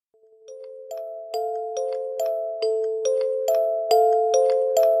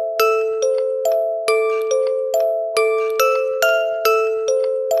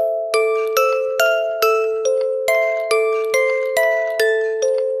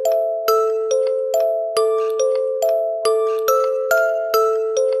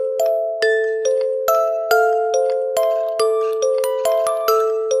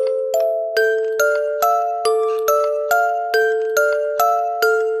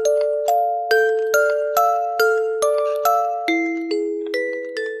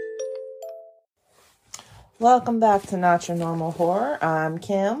Welcome back to Not Your Normal Horror. I'm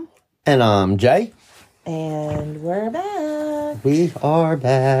Kim. And I'm Jay. And we're back. We are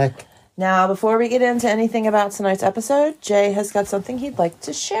back. Now, before we get into anything about tonight's episode, Jay has got something he'd like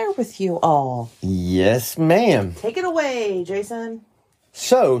to share with you all. Yes, ma'am. Take it away, Jason.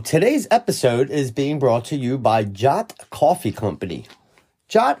 So, today's episode is being brought to you by Jot Coffee Company.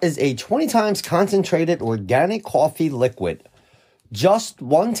 Jot is a 20 times concentrated organic coffee liquid. Just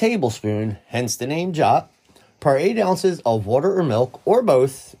 1 tablespoon, hence the name Jot, per 8 ounces of water or milk, or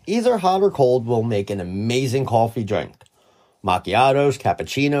both, either hot or cold, will make an amazing coffee drink. Macchiatos,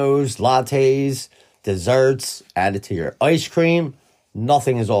 cappuccinos, lattes, desserts, added to your ice cream.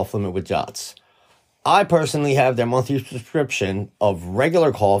 Nothing is off limit with Jots. I personally have their monthly subscription of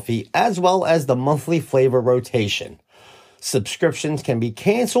regular coffee as well as the monthly flavor rotation. Subscriptions can be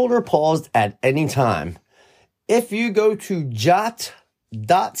canceled or paused at any time. If you go to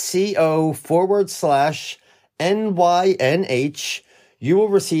jot.co/NYNH, you will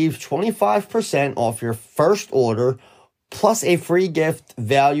receive 25% off your first order plus a free gift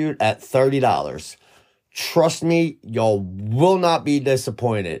valued at $30. Trust me, y'all will not be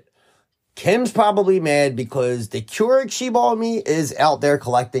disappointed. Kim's probably mad because the Keurig she bought me is out there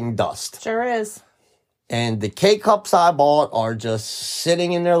collecting dust. Sure is. And the K-Cups I bought are just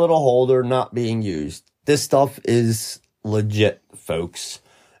sitting in their little holder, not being used. This stuff is legit, folks.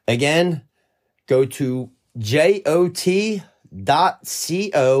 Again, go to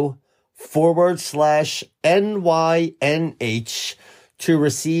jot.co/NYNH to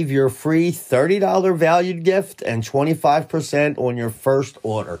receive your free $30 valued gift and 25% on your first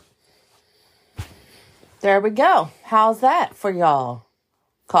order. There we go. How's that for y'all?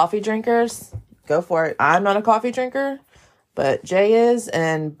 Coffee drinkers? Go for it. I'm not a coffee drinker, but Jay is,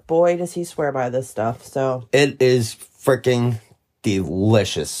 and boy, does he swear by this stuff. So it is freaking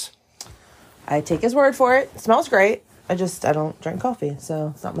delicious. I take his word for it. It smells great. I don't drink coffee,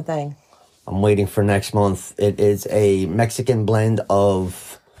 so it's not my thing. I'm waiting for next month. It is a Mexican blend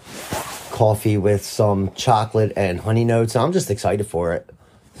of coffee with some chocolate and honey notes. I'm just excited for it.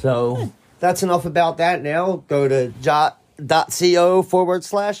 So that's enough about that. Now go to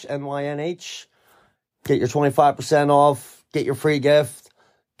jot.co/NYNH. Get your 25% off. Get your free gift.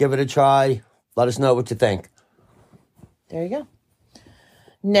 Give it a try. Let us know what you think. There you go.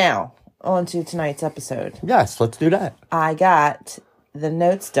 Now, on to tonight's episode. Yes, let's do that. I got the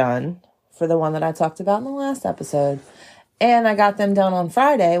notes done for the one that I talked about in the last episode. And I got them done on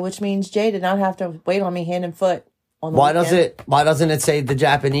Friday, which means Jay did not have to wait on me hand and foot on the weekend. Why doesn't it say the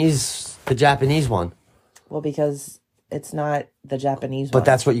Japanese one? Well, because it's not the Japanese one. But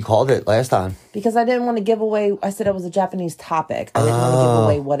that's what you called it last time. Because I didn't want to give away, I said it was a Japanese topic. I didn't want to give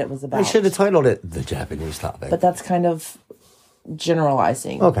away what it was about. I should have titled it The Japanese Topic. But that's kind of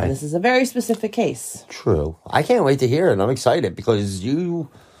generalizing. Okay. This is a very specific case. True. I can't wait to hear it. I'm excited because you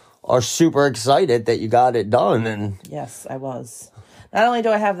are super excited that you got it done. And yes, I was. Not only do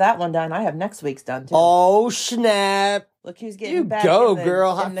I have that one done, I have next week's done too. Oh, snap. Look who's getting you back go, in the,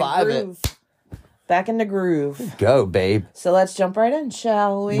 girl. in High five groove. it. Back in the groove. Go, babe. So let's jump right in,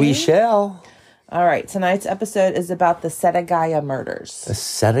 shall we? We shall. All right. Tonight's episode is about the Setagaya murders. The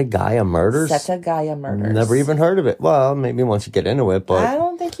Setagaya murders? Setagaya murders. Never even heard of it. Well, maybe once you get into it, but I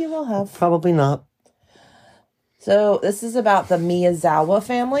don't think you will have. Probably not. So this is about the Miyazawa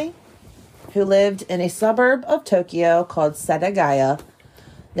family who lived in a suburb of Tokyo called Setagaya.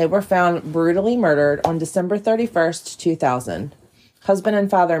 They were found brutally murdered on December 31st, 2000. Husband and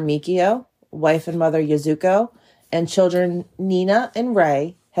father Mikio, wife and mother Yuzuko, and children Nina and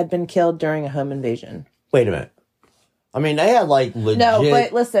Rei had been killed during a home invasion. Wait a minute. I mean, they had like legit... No,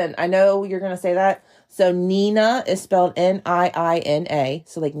 but listen, I know you're going to say that. So Nina is spelled Niina.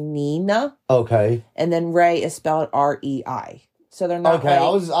 So like Nina. Okay. And then Rei is spelled Rei. So they're not okay. like I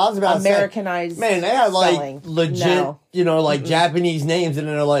was about Americanized to say, man, they had like spelling. legit, Japanese names, and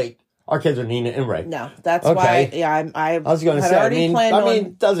then they're like, our kids are Nina and Ray. No, that's why. Yeah, I was going to say.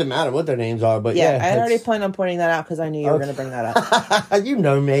 It doesn't matter what their names are, but I had already planned on pointing that out because I knew you were going to bring that up. You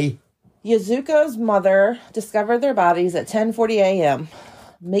know me. Yuzuko's mother discovered their bodies at 10:40 a.m.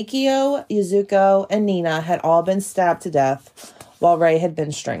 Mikio, Yuzuko, and Nina had all been stabbed to death, while Rei had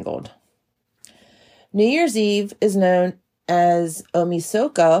been strangled. New Year's Eve is known as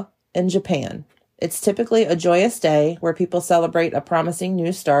Omisoka in Japan. It's typically a joyous day where people celebrate a promising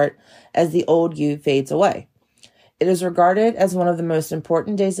new start as the old you fades away. It is regarded as one of the most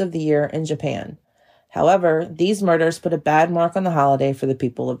important days of the year in Japan. However, these murders put a bad mark on the holiday for the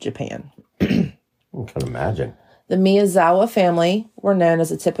people of Japan. I can imagine. The Miyazawa family were known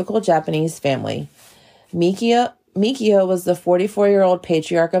as a typical Japanese family. Mikio was the 44-year-old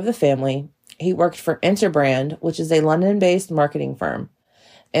patriarch of the family, He worked for Interbrand, which is a London-based marketing firm.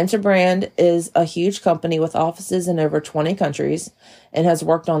 Interbrand is a huge company with offices in over 20 countries and has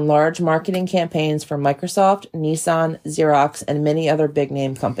worked on large marketing campaigns for Microsoft, Nissan, Xerox, and many other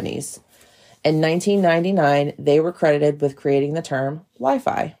big-name companies. In 1999, they were credited with creating the term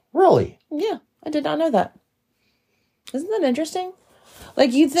Wi-Fi. Really? Yeah, I did not know that. Isn't that interesting?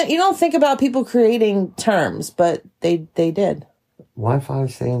 Like, you don't think about people creating terms, but they did. Wi-Fi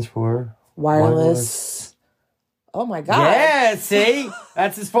stands for? Wireless. Oh, my God. Yeah, see?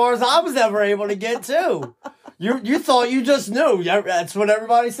 That's as far as I was ever able to get, too. You thought you just knew. Yeah, that's what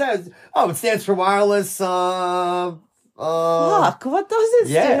everybody says. Oh, it stands for wireless, Fuck, what does it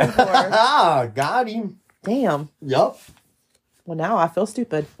stand for? Ah, got him. Damn. Yup. Well, now I feel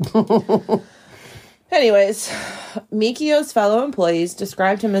stupid. Anyways, Mikio's fellow employees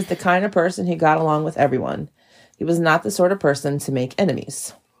described him as the kind of person who got along with everyone. He was not the sort of person to make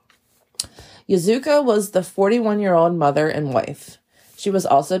enemies. Yuzuko was the 41-year-old mother and wife. She was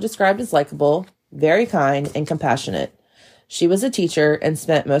also described as likable, very kind, and compassionate. She was a teacher and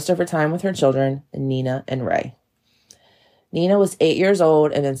spent most of her time with her children, Nina and Ray. Nina was 8 years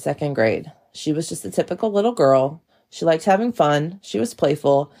old and in second grade. She was just a typical little girl. She liked having fun, she was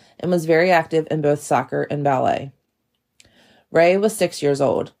playful, and was very active in both soccer and ballet. Ray was 6 years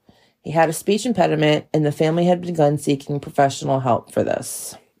old. He had a speech impediment, and the family had begun seeking professional help for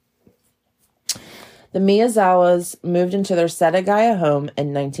this. The Miyazawas moved into their Setagaya home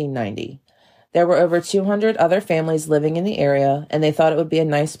in 1990. There were over 200 other families living in the area, and they thought it would be a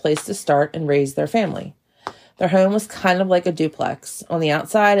nice place to start and raise their family. Their home was kind of like a duplex. On the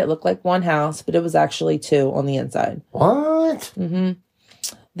outside, it looked like one house, but it was actually two on the inside. What? Mm-hmm.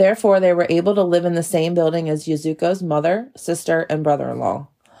 Therefore, they were able to live in the same building as Yuzuko's mother, sister, and brother-in-law.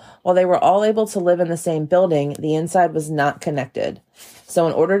 While they were all able to live in the same building, the inside was not connected. So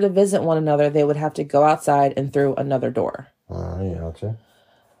in order to visit one another, they would have to go outside and through another door. Gotcha.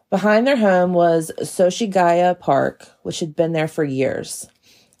 Behind their home was Soshigaya Park, which had been there for years.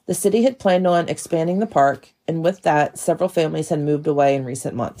 The city had planned on expanding the park, and with that, several families had moved away in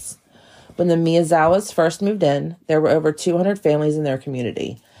recent months. When the Miyazawas first moved in, there were over 200 families in their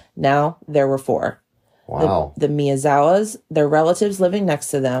community. Now, there were 4. Wow. The Miyazawas, their relatives living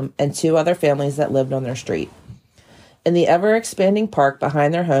next to them, and 2 other families that lived on their street. In the ever-expanding park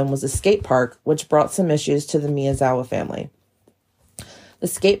behind their home was a skate park, which brought some issues to the Miyazawa family. The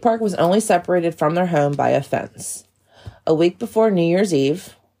skate park was only separated from their home by a fence. A week before New Year's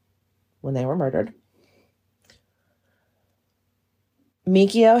Eve, when they were murdered,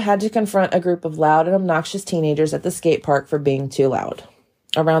 Mikio had to confront a group of loud and obnoxious teenagers at the skate park for being too loud.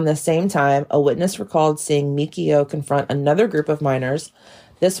 Around the same time, a witness recalled seeing Mikio confront another group of minors,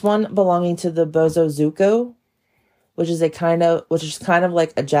 this one belonging to the Bozozuko, which is kind of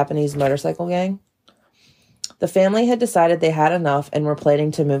like a Japanese motorcycle gang. The family had decided they had enough and were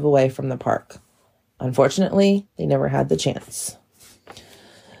planning to move away from the park. Unfortunately, they never had the chance.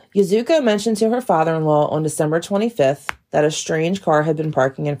 Yuzuko mentioned to her father-in-law on December 25th that a strange car had been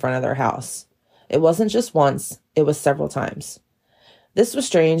parking in front of their house. It wasn't just once, it was several times. This was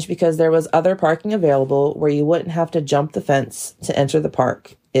strange because there was other parking available where you wouldn't have to jump the fence to enter the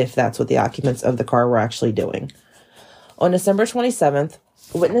park, if that's what the occupants of the car were actually doing. On December 27th,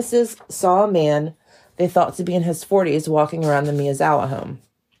 witnesses saw a man they thought to be in his 40s walking around the Miyazawa home.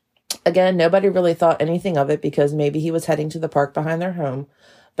 Again, nobody really thought anything of it because maybe he was heading to the park behind their home,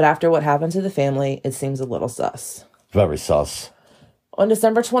 but after what happened to the family, it seems a little sus. Very sus. On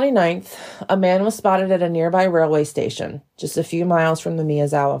December 29th, a man was spotted at a nearby railway station, just a few miles from the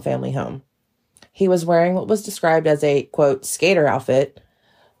Miyazawa family home. He was wearing what was described as a, quote, skater outfit,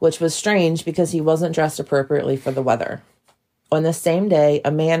 which was strange because he wasn't dressed appropriately for the weather. On the same day,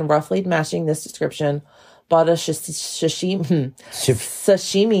 a man roughly matching this description bought a sashimi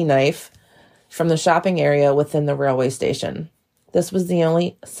knife from the shopping area within the railway station. This was the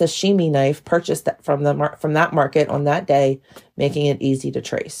only sashimi knife purchased from that market on that day, making it easy to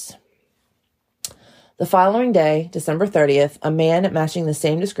trace. The following day, December 30th, a man matching the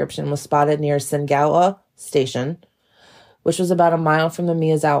same description was spotted near Sengawa Station, which was about a mile from the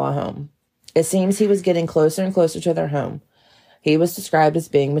Miyazawa home. It seems he was getting closer and closer to their home. He was described as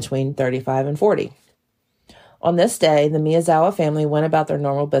being between 35 and 40. On this day, the Miyazawa family went about their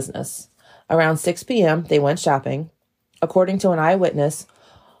normal business. Around 6 p.m., they went shopping. According to an eyewitness,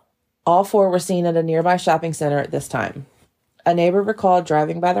 all 4 were seen at a nearby shopping center at this time. A neighbor recalled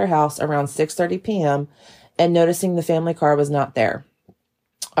driving by their house around 6:30 p.m. and noticing the family car was not there.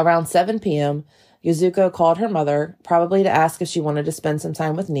 Around 7 p.m., Yuzuko called her mother, probably to ask if she wanted to spend some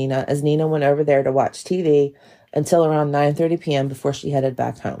time with Nina, as Nina went over there to watch TV until around 9:30 p.m. before she headed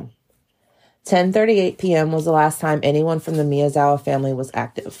back home. 10:38 p.m. was the last time anyone from the Miyazawa family was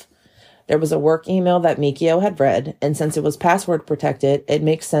active. There was a work email that Mikio had read, and since it was password protected, it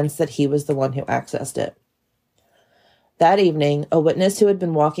makes sense that he was the one who accessed it. That evening, a witness who had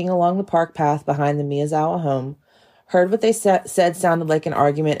been walking along the park path behind the Miyazawa home heard what they said sounded like an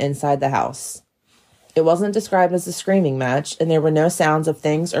argument inside the house. It wasn't described as a screaming match, and there were no sounds of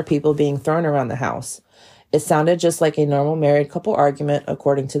things or people being thrown around the house. It sounded just like a normal married couple argument,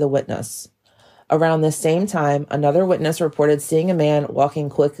 according to the witness. Around this same time, another witness reported seeing a man walking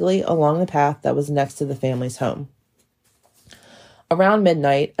quickly along the path that was next to the family's home. Around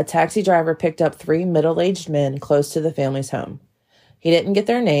midnight, a taxi driver picked up 3 middle-aged men close to the family's home. He didn't get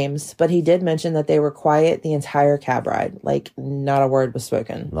their names, but he did mention that they were quiet the entire cab ride, like not a word was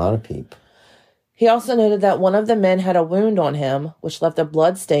spoken. Not a peep. He also noted that one of the men had a wound on him, which left a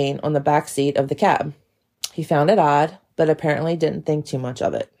blood stain on the back seat of the cab. He found it odd, but apparently didn't think too much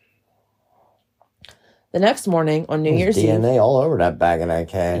of it. The next morning on New Year's Eve... DNA all over that bag of that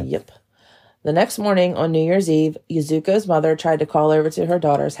cab. Yep. The next morning on New Year's Eve, Yuzuko's mother tried to call over to her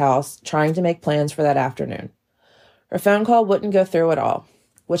daughter's house, trying to make plans for that afternoon. Her phone call wouldn't go through at all.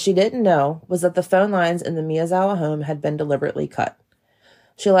 What she didn't know was that the phone lines in the Miyazawa home had been deliberately cut.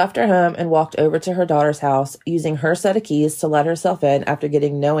 She left her home and walked over to her daughter's house, using her set of keys to let herself in after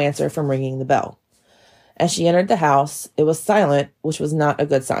getting no answer from ringing the bell. As she entered the house, it was silent, which was not a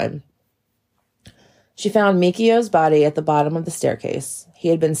good sign. She found Mikio's body at the bottom of the staircase. He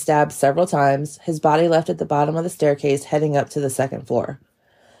had been stabbed several times, his body left at the bottom of the staircase heading up to the second floor.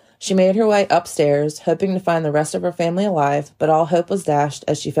 She made her way upstairs, hoping to find the rest of her family alive, but all hope was dashed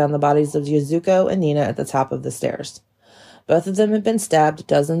as she found the bodies of Yuzuko and Nina at the top of the stairs. Both of them had been stabbed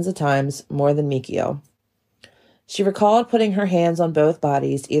dozens of times, more than Mikio. She recalled putting her hands on both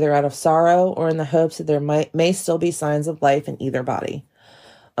bodies, either out of sorrow or in the hopes that there may still be signs of life in either body.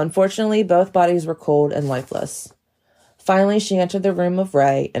 Unfortunately, both bodies were cold and lifeless. Finally, she entered the room of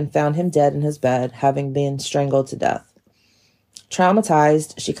Ray and found him dead in his bed, having been strangled to death.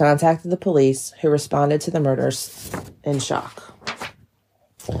 Traumatized, she contacted the police, who responded to the murders in shock.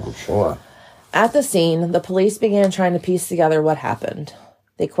 For sure. At the scene, the police began trying to piece together what happened.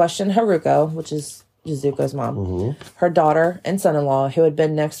 They questioned Haruko, which is Yuzuko's mom, her daughter and son-in-law, who had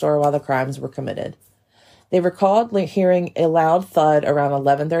been next door while the crimes were committed. They recalled hearing a loud thud around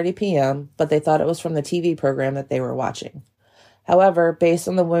 11:30 p.m., but they thought it was from the TV program that they were watching. However, based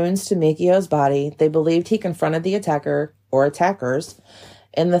on the wounds to Mikio's body, they believed he confronted the attacker, or attackers,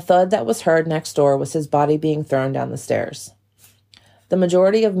 and the thud that was heard next door was his body being thrown down the stairs. The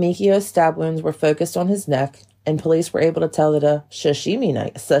majority of Mikio's stab wounds were focused on his neck, and police were able to tell that a sashimi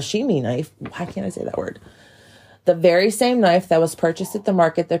knife, why can't I say that word? The very same knife that was purchased at the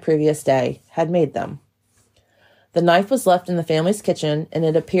market the previous day had made them. The knife was left in the family's kitchen, and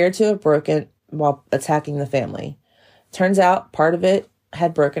it appeared to have broken while attacking the family. Turns out part of it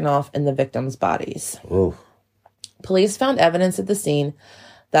had broken off in the victims' bodies. Ooh. Police found evidence at the scene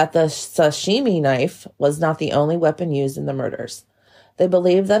that the sashimi knife was not the only weapon used in the murders. They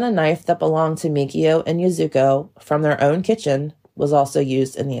believed that a knife that belonged to Mikio and Yuzuko from their own kitchen was also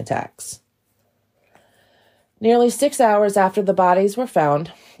used in the attacks. Nearly 6 hours after the bodies were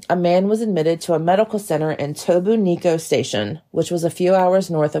found, a man was admitted to a medical center in Tobuniko Station, which was a few hours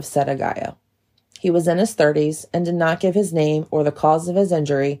north of Setagaya. He was in his 30s and did not give his name or the cause of his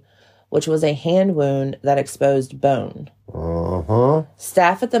injury, which was a hand wound that exposed bone.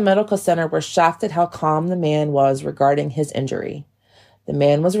 Staff at the medical center were shocked at how calm the man was regarding his injury. The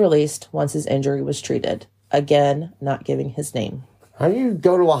man was released once his injury was treated, again not giving his name. How do you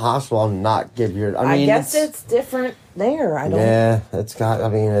go to a hospital and not give your... I guess it's different there. I don't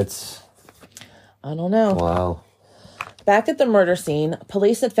know. Wow. Back at the murder scene,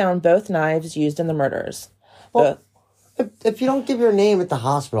 police had found both knives used in the murders. Well, if you don't give your name at the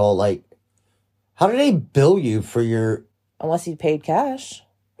hospital, like, how do they bill you for your... Unless he paid cash.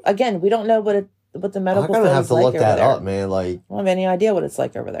 Again, we don't know what the medical I'm going to have to look that there. up, man. Like, I don't have any idea what it's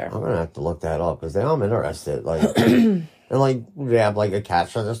like over there. I'm going to have to look that up because I'm interested. Like, and like, they have like a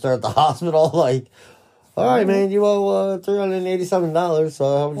cash register at the hospital. Like, all right, man, you owe $387. So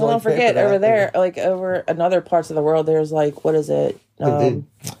how would you well, don't forget over there, like over in other parts of the world, there's like, what is it?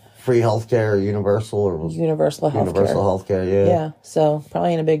 Free healthcare, universal healthcare. Universal healthcare, yeah. Yeah, so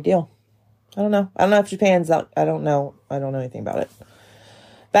probably ain't a big deal. I don't know. I don't know if Japan's out. I don't know anything about it.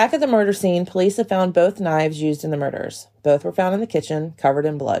 Back at the murder scene, police have found both knives used in the murders. Both were found in the kitchen, covered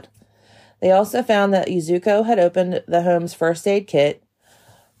in blood. They also found that Yuzuko had opened the home's first aid kit,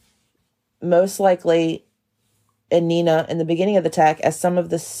 most likely in Nina, in the beginning of the attack, as some of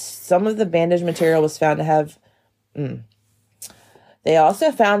the bandage material was found to have They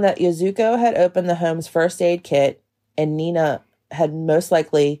also found that Yasuko had opened the home's first aid kit, and Nina had most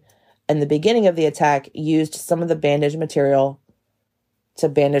likely, in the beginning of the attack, used some of the bandage material to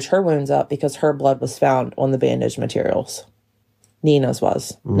bandage her wounds up because her blood was found on the bandage materials. Nina's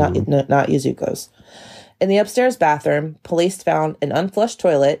was, not Yasuko's. In the upstairs bathroom, police found an unflushed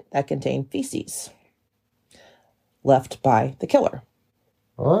toilet that contained feces left by the killer.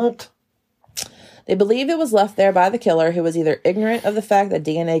 What? They believe it was left there by the killer, who was either ignorant of the fact that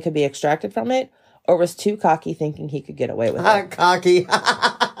DNA could be extracted from it or was too cocky thinking he could get away with it. Cocky.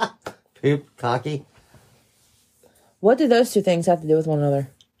 Poop, cocky. What do those two things have to do with one another?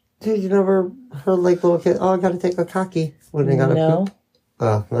 Dude, you never heard like little kids, oh, I gotta take a cocky when they gotta poop?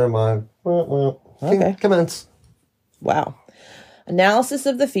 Oh, never mind. Okay. Commence. Wow. Analysis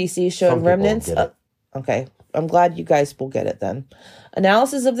of the feces showed remnants of... Okay, I'm glad you guys will get it then.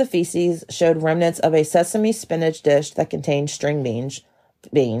 Analysis of the feces showed remnants of a sesame spinach dish that contained string beans,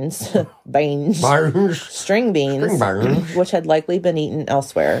 which had likely been eaten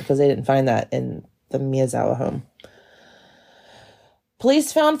elsewhere because they didn't find that in the Miyazawa home.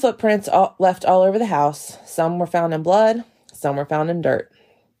 Police found footprints left all over the house. Some were found in blood, some were found in dirt.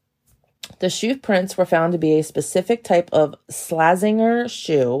 The shoe prints were found to be a specific type of Slazenger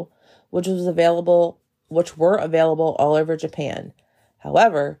shoe, which were available all over Japan.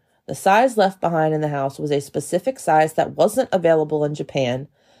 However, the size left behind in the house was a specific size that wasn't available in Japan,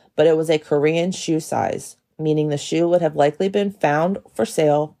 but it was a Korean shoe size, meaning the shoe would have likely been found for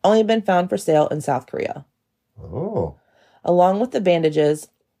sale in South Korea. Oh. Along with the bandages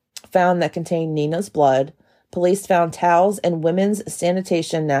found that contained Nina's blood, police found towels and women's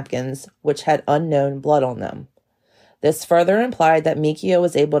sanitation napkins, which had unknown blood on them. This further implied that Mikio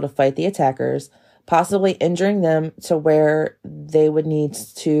was able to fight the attackers, possibly injuring them to where they would need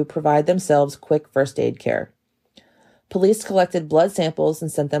to provide themselves quick first aid care. Police collected blood samples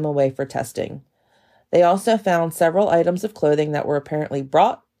and sent them away for testing. They also found several items of clothing that were apparently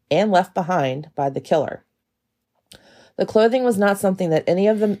brought and left behind by the killer. The clothing was not something that any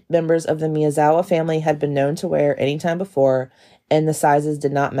of the members of the Miyazawa family had been known to wear any time before, and the sizes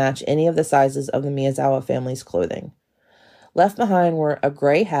did not match any of the sizes of the Miyazawa family's clothing. Left behind were a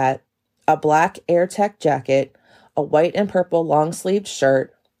gray hat, a black AirTech jacket, a white and purple long-sleeved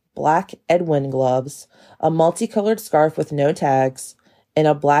shirt, black Edwin gloves, a multicolored scarf with no tags, and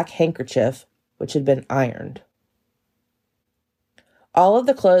a black handkerchief, which had been ironed. All of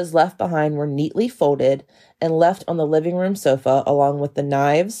the clothes left behind were neatly folded and left on the living room sofa, along with the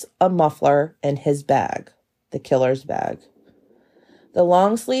knives, a muffler, and his bag, the killer's bag. The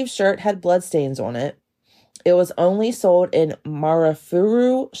long-sleeved shirt had bloodstains on it. It was only sold in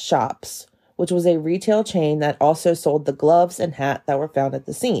Marufuru shops, which was a retail chain that also sold the gloves and hat that were found at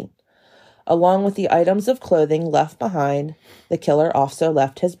the scene. Along with the items of clothing left behind, the killer also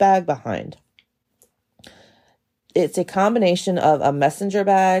left his bag behind. It's a combination of a messenger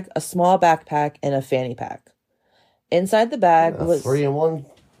bag, a small backpack, and a fanny pack. Inside the bag was 3-in-1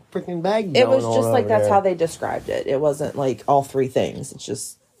 freaking bag. It was just like that's how they described it. It wasn't like all three things. It's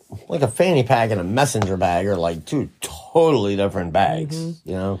just like a fanny pack and a messenger bag are like two totally different bags,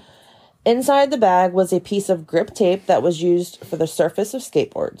 you know? Inside the bag was a piece of grip tape that was used for the surface of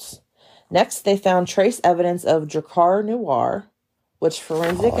skateboards. Next, they found trace evidence of Drakkar Noir, which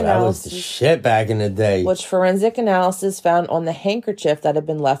forensic analysis that was the shit back in the day. Which forensic analysis found on the handkerchief that had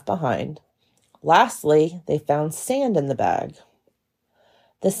been left behind. Lastly, they found sand in the bag.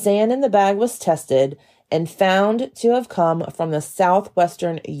 The sand in the bag was tested and found to have come from the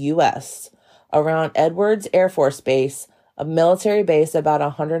southwestern U.S., around Edwards Air Force Base, a military base about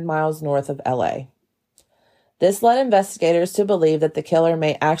 100 miles north of L.A. This led investigators to believe that the killer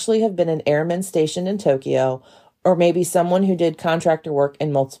may actually have been an airman stationed in Tokyo, or maybe someone who did contractor work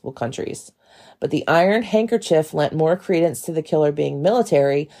in multiple countries. But the ironed handkerchief lent more credence to the killer being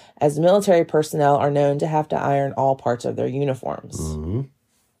military, as military personnel are known to have to iron all parts of their uniforms. Mm-hmm.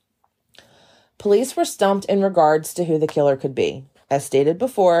 Police were stumped in regards to who the killer could be. As stated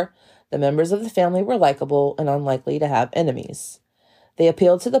before, the members of the family were likable and unlikely to have enemies. They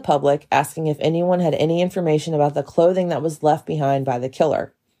appealed to the public, asking if anyone had any information about the clothing that was left behind by the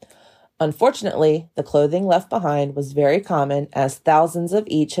killer. Unfortunately, the clothing left behind was very common, as thousands of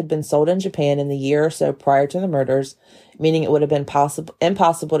each had been sold in Japan in the year or so prior to the murders, meaning it would have been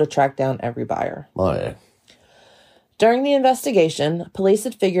impossible to track down every buyer. Oh, yeah. During the investigation, police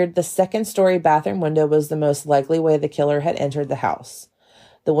had figured the second-story bathroom window was the most likely way the killer had entered the house.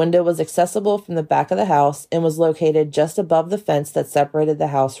 The window was accessible from the back of the house and was located just above the fence that separated the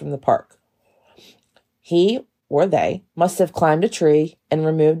house from the park. He, or they, must have climbed a tree and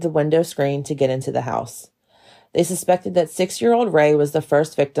removed the window screen to get into the house. They suspected that 6-year-old Ray was the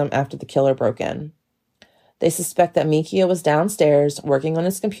first victim after the killer broke in. They suspect that Mikio was downstairs working on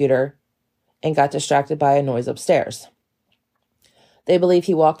his computer and got distracted by a noise upstairs. They believe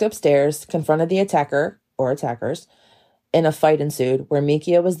he walked upstairs, confronted the attacker, or attackers, and a fight ensued, where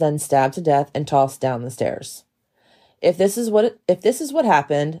Mikio was then stabbed to death and tossed down the stairs. If this is what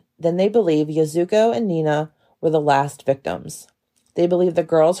happened, then they believe Yasuko and Nina were the last victims. They believe the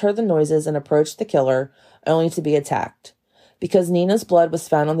girls heard the noises and approached the killer, only to be attacked. Because Nina's blood was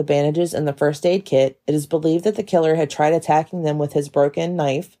found on the bandages and the first aid kit, it is believed that the killer had tried attacking them with his broken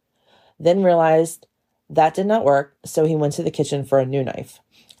knife, then realized that did not work, so he went to the kitchen for a new knife.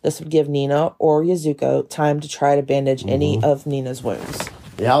 This would give Nina or Yasuko time to try to bandage any of Nina's wounds.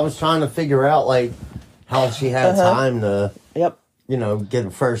 Yeah, I was trying to figure out, like, how she had time to, get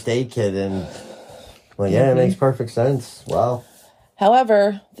a first aid kit. And, it makes perfect sense. Wow.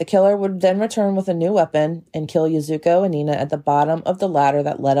 However, the killer would then return with a new weapon and kill Yasuko and Nina at the bottom of the ladder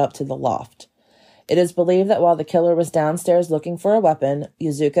that led up to the loft. It is believed that while the killer was downstairs looking for a weapon,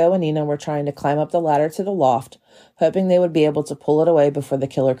 Yasuko and Nina were trying to climb up the ladder to the loft, hoping they would be able to pull it away before the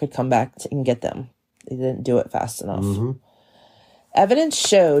killer could come back and get them. They didn't do it fast enough. Evidence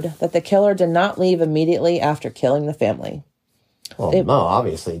showed that the killer did not leave immediately after killing the family. Well, no,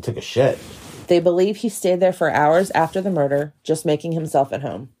 obviously, he took a shit. They believe he stayed there for hours after the murder, just making himself at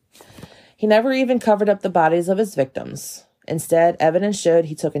home. He never even covered up the bodies of his victims. Instead, evidence showed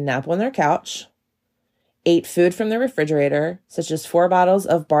he took a nap on their couch, ate food from the refrigerator, such as 4 bottles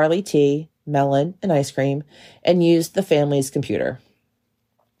of barley tea, melon, and ice cream, and used the family's computer.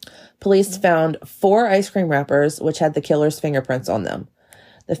 Police found 4 ice cream wrappers, which had the killer's fingerprints on them.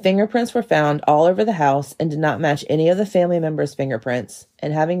 The fingerprints were found all over the house and did not match any of the family members' fingerprints,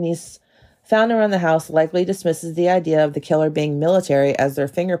 and having these found around the house likely dismisses the idea of the killer being military, as their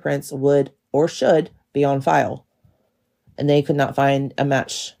fingerprints would, or should, be on file. And they could not find a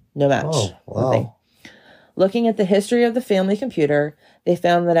match. No match. Oh, wow. Nothing. Looking at the history of the family computer, they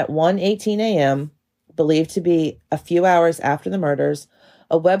found that at 1:18 a.m., believed to be a few hours after the murders,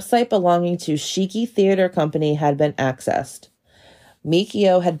 a website belonging to Shiki Theater Company had been accessed.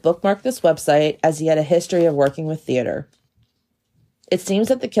 Mikio had bookmarked this website as he had a history of working with theater. It seems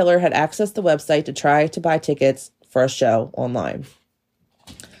that the killer had accessed the website to try to buy tickets for a show online.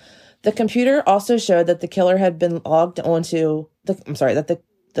 The computer also showed that the killer had been logged onto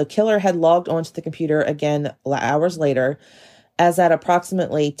the killer had logged onto the computer again hours later, as at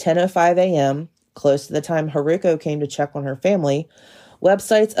approximately 10:05 a.m., close to the time Haruko came to check on her family,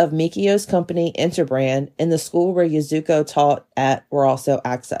 websites of Mikio's company Interbrand and the school where Yasuko taught at were also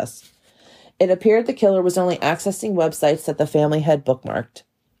accessed. It appeared the killer was only accessing websites that the family had bookmarked.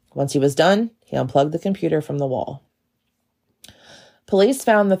 Once he was done, he unplugged the computer from the wall. Police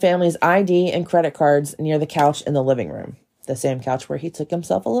found the family's ID and credit cards near the couch in the living room, the same couch where he took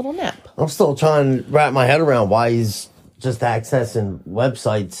himself a little nap. I'm still trying to wrap my head around why he's just accessing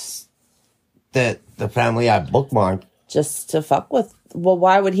websites that the family had bookmarked. Just to fuck with. Well,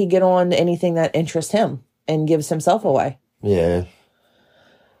 why would he get on to anything that interests him and gives himself away? Yeah.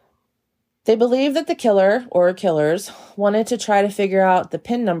 They believe that the killer, or killers, wanted to try to figure out the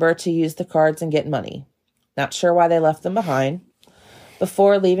PIN number to use the cards and get money. Not sure why they left them behind.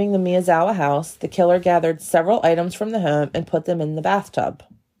 Before leaving the Miyazawa house, the killer gathered several items from the home and put them in the bathtub.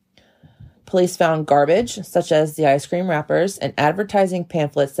 Police found garbage, such as the ice cream wrappers and advertising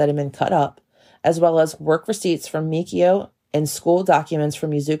pamphlets that had been cut up, as well as work receipts from Mikio and school documents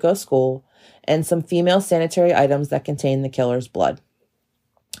from Yasuko's school, and some female sanitary items that contained the killer's blood.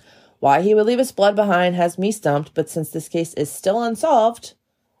 Why he would leave his blood behind has me stumped, but since this case is still unsolved,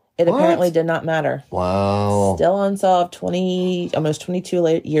 it apparently did not matter. Wow. Still unsolved almost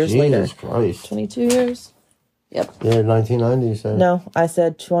 22 years later. Jesus Christ. 22 years? Yep. Yeah, 1990, you said. No, I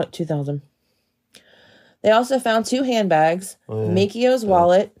said 2000. They also found 2 handbags, Mikio's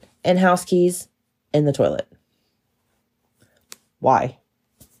wallet, and house keys in the toilet. Why?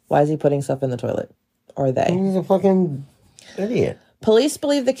 Why is he putting stuff in the toilet? Or they? He's a fucking idiot. Police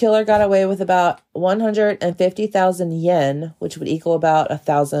believe the killer got away with about 150,000 yen, which would equal about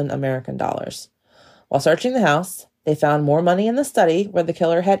 1,000 American dollars. While searching the house, they found more money in the study where the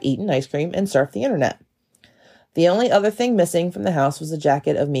killer had eaten ice cream and surfed the internet. The only other thing missing from the house was a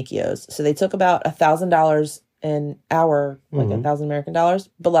jacket of Mikio's, so they took about $1,000 an hour, like 1,000 American dollars,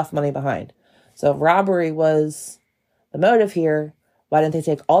 but left money behind. So if robbery was the motive here, why didn't they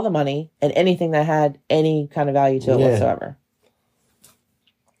take all the money and anything that had any kind of value to it whatsoever?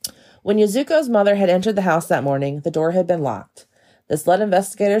 When Yasuko's mother had entered the house that morning, the door had been locked. This led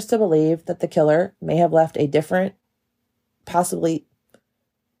investigators to believe that the killer may have left a different, possibly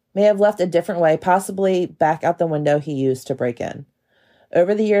may have left a different way, possibly back out the window he used to break in.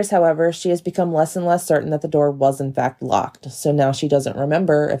 Over the years, however, she has become less and less certain that the door was in fact locked, so now she doesn't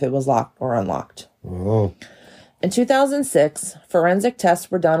remember if it was locked or unlocked. Oh. In 2006, forensic tests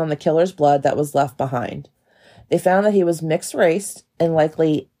were done on the killer's blood that was left behind. They found that he was mixed race and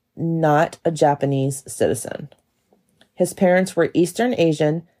likely not a Japanese citizen. His parents were Eastern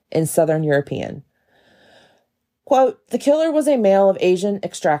Asian and Southern European. Quote, the killer was a male of Asian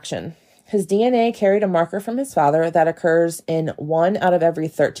extraction. His DNA carried a marker from his father that occurs in 1 out of every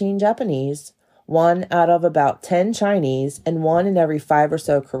 13 Japanese, 1 out of about 10 Chinese, and 1 in every 5 or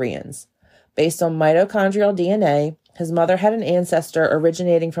so Koreans. Based on mitochondrial DNA, his mother had an ancestor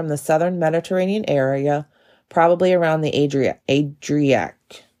originating from the southern Mediterranean area, probably around the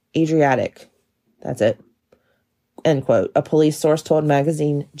Adriatic. That's it. End quote. A police source told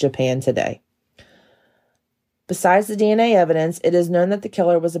magazine Japan Today. Besides the DNA evidence, it is known that the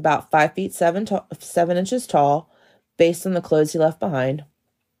killer was about 5 feet 7 inches tall, based on the clothes he left behind.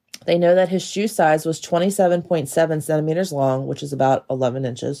 They know that his shoe size was 27.7 centimeters long, which is about 11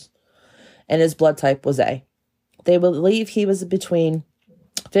 inches, and his blood type was A. They believe he was between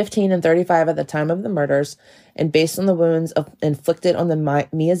 15 and 35 at the time of the murders, and based on the wounds inflicted on the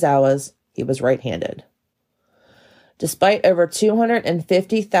Miyazawas, he was right-handed. Despite over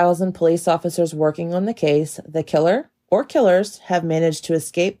 250,000 police officers working on the case, the killer or killers have managed to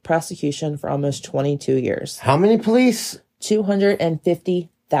escape prosecution for almost 22 years. How many police?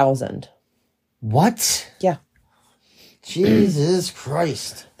 250,000. What? Yeah. Jesus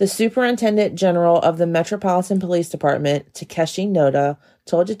Christ. The Superintendent General of the Metropolitan Police Department, Takeshi Noda,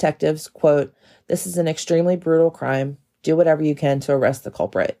 told detectives, quote, this is an extremely brutal crime. Do whatever you can to arrest the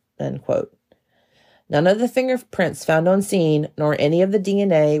culprit, end quote. None of the fingerprints found on scene, nor any of the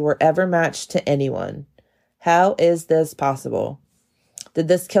DNA, were ever matched to anyone. How is this possible? Did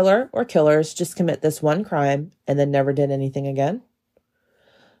this killer or killers just commit this one crime and then never did anything again?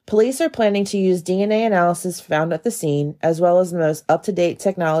 Police are planning to use DNA analysis found at the scene, as well as the most up-to-date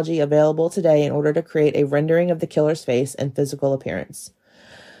technology available today in order to create a rendering of the killer's face and physical appearance.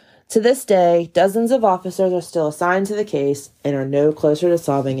 To this day, dozens of officers are still assigned to the case and are no closer to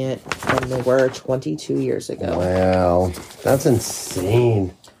solving it than they were 22 years ago. Wow, that's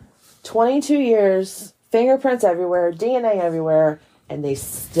insane. 22 years, fingerprints everywhere, DNA everywhere, and they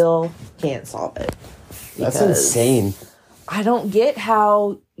still can't solve it. That's insane. I don't get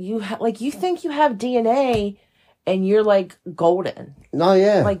how you you think you have DNA and you're like golden. No,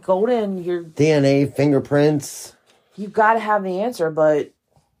 yeah. Like golden, you're DNA, fingerprints. You got to have the answer, but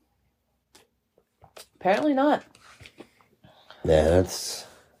apparently not. Yeah, that's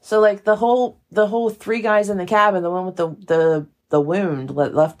so like the whole 3 guys in the cabin, the one with the wound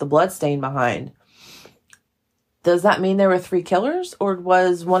that left the blood stain behind. Does that mean there were 3 killers, or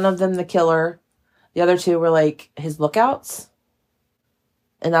was one of them the killer? The other 2 were like his lookouts,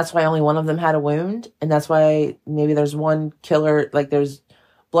 and that's why only one of them had a wound, and that's why maybe there's one killer, like there's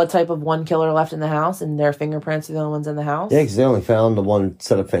blood type of one killer left in the house, and their fingerprints are the only ones in the house. Yeah, because they only found the one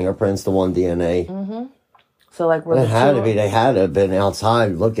set of fingerprints, the one DNA. Mm-hmm. So like, they had to have been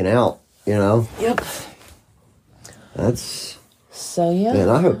outside looking out. You know. Yep. That's. So yeah. Man,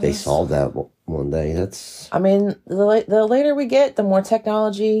 I hope they solve that one day. That's. I mean, the later we get, the more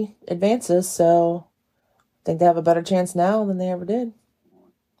technology advances. So, I think they have a better chance now than they ever did.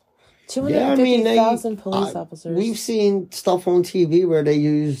 250,000 police officers. We've seen stuff on TV where they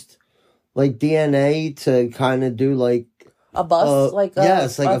used like DNA to kind of do like a bust,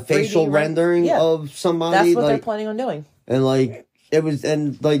 a facial rendering of somebody. That's what they're planning on doing. And like it was,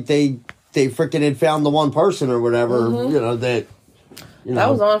 and like they freaking had found the one person or whatever. Mm-hmm. That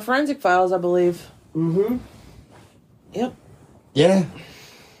was on Forensic Files, I believe. Mm-hmm. Yep. Yeah.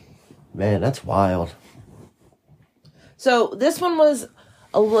 Man, that's wild. So this one was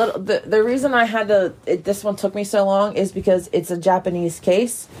a little. The reason I had to. This one took me so long is because it's a Japanese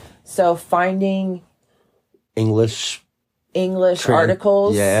case. So finding English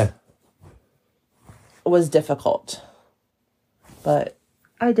articles, was difficult. But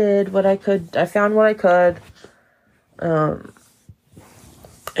I did what I could. I found what I could.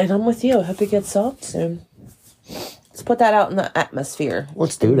 And I'm with you. I hope it gets solved soon. Let's put that out in the atmosphere.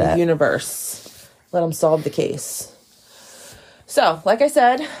 Let's do that. The universe. Let them solve the case. So, like I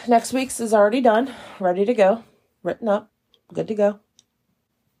said, next week's is already done. Ready to go. Written up. Good to go.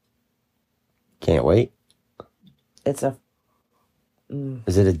 Can't wait. It's a...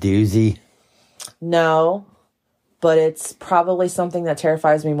 Is it a doozy? No. But it's probably something that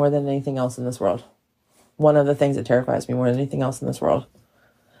terrifies me more than anything else in this world. One of the things that terrifies me more than anything else in this world.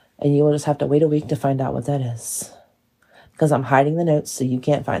 And you will just have to wait a week to find out what that is. because I'm hiding the notes so you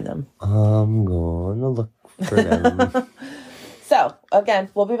can't find them. I'm gonna look for them. So, again,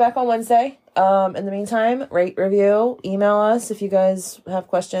 we'll be back on Wednesday. In the meantime, rate, review, email us if you guys have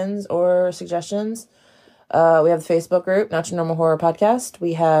questions or suggestions. We have the Facebook group, Not Your Normal Horror Podcast.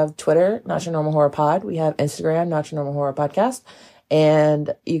 We have Twitter, Not Your Normal Horror Pod. We have Instagram, Not Your Normal Horror Podcast.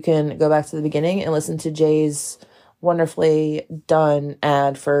 And you can go back to the beginning and listen to Jay's wonderfully done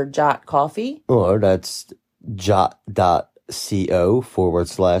ad for Jot Coffee. Or that's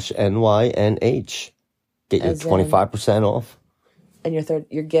jot.co/NYNH. Get your 25% off. And your free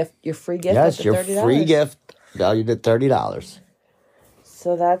gift. Yes, your free gift valued at $30.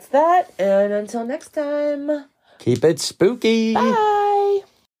 So that's that. And until next time, keep it spooky. bye.